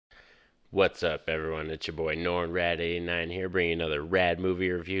What's up, everyone? It's your boy Norin Radd 89 here, bringing another Radd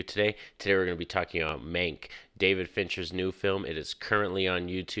Movie review today. Today we're going to be talking about Mank, David Fincher's new film. It is currently on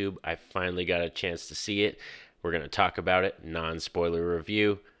YouTube. I finally got a chance to see it. We're going to talk about it. Non-spoiler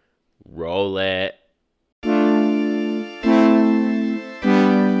review. Roll it.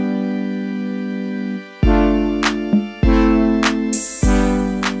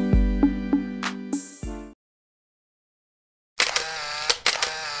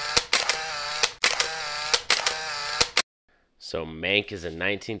 So Mank is a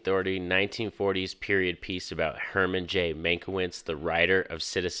 1940s period piece about Herman J. Mankiewicz, the writer of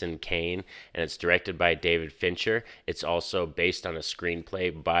Citizen Kane, and it's directed by David Fincher. It's also based on a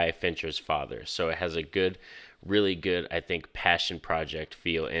screenplay by Fincher's father. So it has a really good, I think, passion project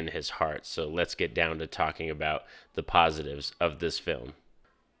feel in his heart. So let's get down to talking about the positives of this film.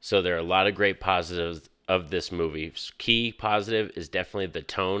 So there are a lot of great positives of this movie. Key positive is definitely the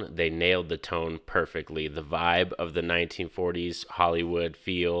tone. They nailed the tone perfectly. The vibe of the 1940s Hollywood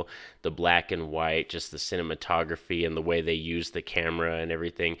feel, the black and white, just the cinematography and the way they use the camera and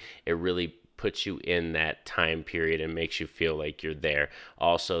everything. It really puts you in that time period and makes you feel like you're there.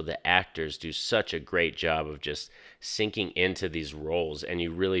 Also, the actors do such a great job of just sinking into these roles, and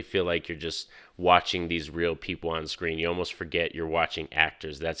you really feel like you're just watching these real people on screen. You almost forget you're watching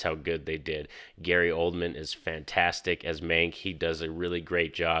actors. That's how good they did. Gary Oldman is fantastic as Mank. He does a really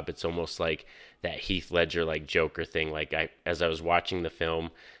great job. It's almost like that Heath Ledger like Joker thing. As I was watching the film,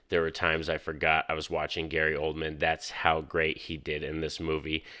 there were times I forgot I was watching Gary Oldman. That's how great he did in this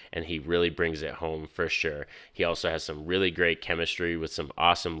movie, and he really brings it home for sure. He also has some really great chemistry with some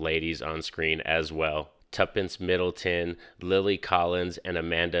awesome ladies on screen as well. Tuppence Middleton, Lily Collins, and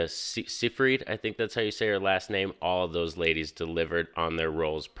Amanda Seyfried, I think that's how you say her last name. All of those ladies delivered on their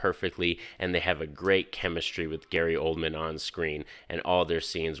roles perfectly, and they have a great chemistry with Gary Oldman on screen, and all their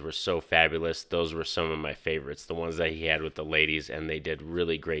scenes were so fabulous. Those were some of my favorites, the ones that he had with the ladies, and they did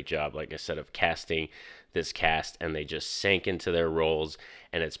really great job, like I said, of casting this cast, and they just sank into their roles,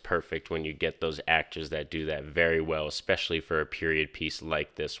 and it's perfect when you get those actors that do that very well, especially for a period piece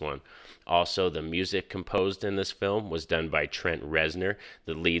like this one. Also, the music composed in this film was done by Trent Reznor,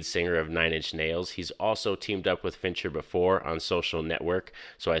 the lead singer of Nine Inch Nails. He's also teamed up with Fincher before on Social Network,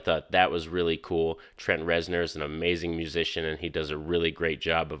 so I thought that was really cool. Trent Reznor is an amazing musician, and he does a really great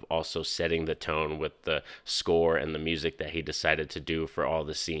job of also setting the tone with the score and the music that he decided to do for all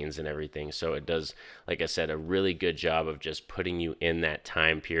the scenes and everything. So it does, like I said, a really good job of just putting you in that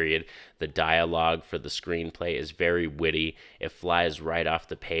time period. The dialogue for the screenplay is very witty. It flies right off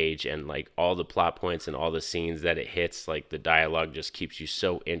the page, and like all the plot points and all the scenes that it hits, like the dialogue just keeps you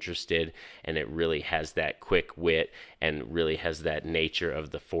so interested, and it really has that quick wit and really has that nature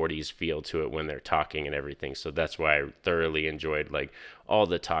of the 40s feel to it when they're talking and everything. So that's why I thoroughly enjoyed like all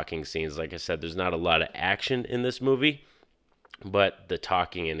the talking scenes. Like I said, there's not a lot of action in this movie, but the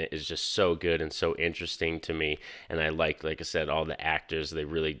talking in it is just so good and so interesting to me, and I like I said, all the actors, they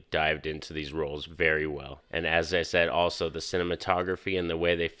really dived into these roles very well. And as I said, also the cinematography and the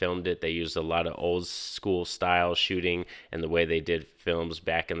way they filmed it, they used a lot of old school style shooting and the way they did films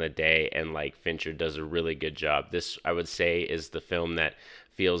back in the day, and like Fincher does a really good job. This, I would say, is the film that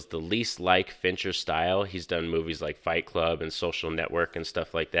feels the least like Fincher style. He's done movies like Fight Club and Social Network and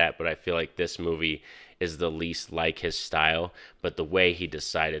stuff like that, but I feel like this movie is the least like his style, but the way he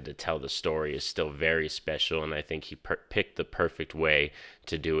decided to tell the story is still very special, and I think he picked the perfect way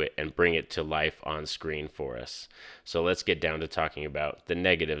to do it and bring it to life on screen for us. So let's get down to talking about the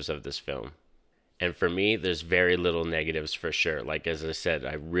negatives of this film. And for me, there's very little negatives for sure. Like, as I said,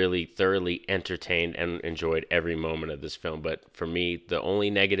 I really thoroughly entertained and enjoyed every moment of this film. But for me, the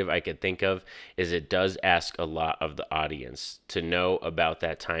only negative I could think of is it does ask a lot of the audience to know about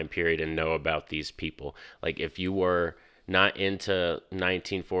that time period and know about these people. Like, if you were not into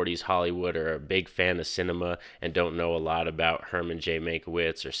 1940s Hollywood or a big fan of cinema and don't know a lot about Herman J.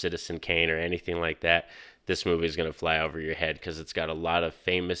 Mankiewicz or Citizen Kane or anything like that, this movie is going to fly over your head because it's got a lot of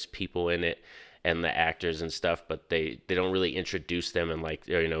famous people in it and the actors and stuff, but they don't really introduce them and like,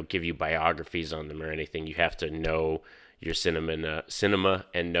 you know, give you biographies on them or anything. You have to know your cinema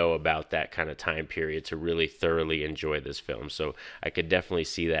and know about that kind of time period to really thoroughly enjoy this film. So I could definitely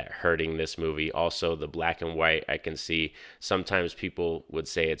see that hurting this movie. Also, the black and white, I can see sometimes people would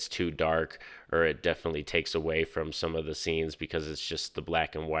say it's too dark, or it definitely takes away from some of the scenes because it's just the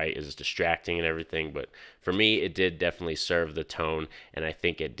black and white is distracting and everything. But for me, it did definitely serve the tone, and I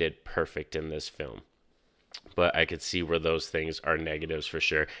think it did perfect in this film. But I could see where those things are negatives for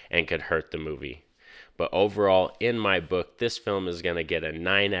sure and could hurt the movie. But overall, in my book, this film is going to get a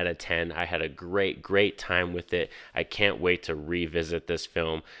 9 out of 10. I had a great time with it. I can't wait to revisit this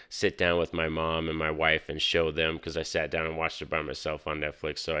film, sit down with my mom and my wife and show them, because I sat down and watched it by myself on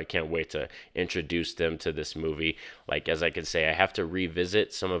Netflix. So I can't wait to introduce them to this movie. Like, as I could say, I have to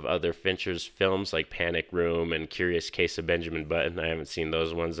revisit some of other Fincher's films like Panic Room and Curious Case of Benjamin Button. I haven't seen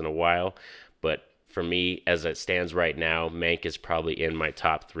those ones in a while. But for me, as it stands right now, Mank is probably in my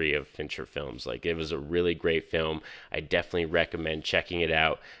top 3 of Fincher films. Like, it was a really great film. I definitely recommend checking it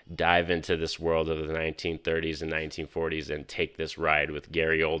out. Dive into this world of the 1930s and 1940s and take this ride with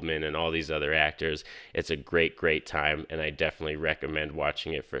Gary Oldman and all these other actors. It's a great time, and I definitely recommend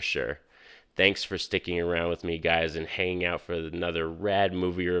watching it for sure. Thanks for sticking around with me, guys, and hanging out for another rad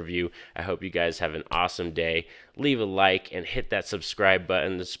movie review. I hope you guys have an awesome day. Leave a like and hit that subscribe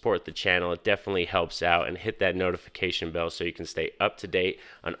button to support the channel. It definitely helps out. And hit that notification bell so you can stay up to date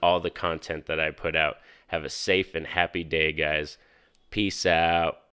on all the content that I put out. Have a safe and happy day, guys. Peace out.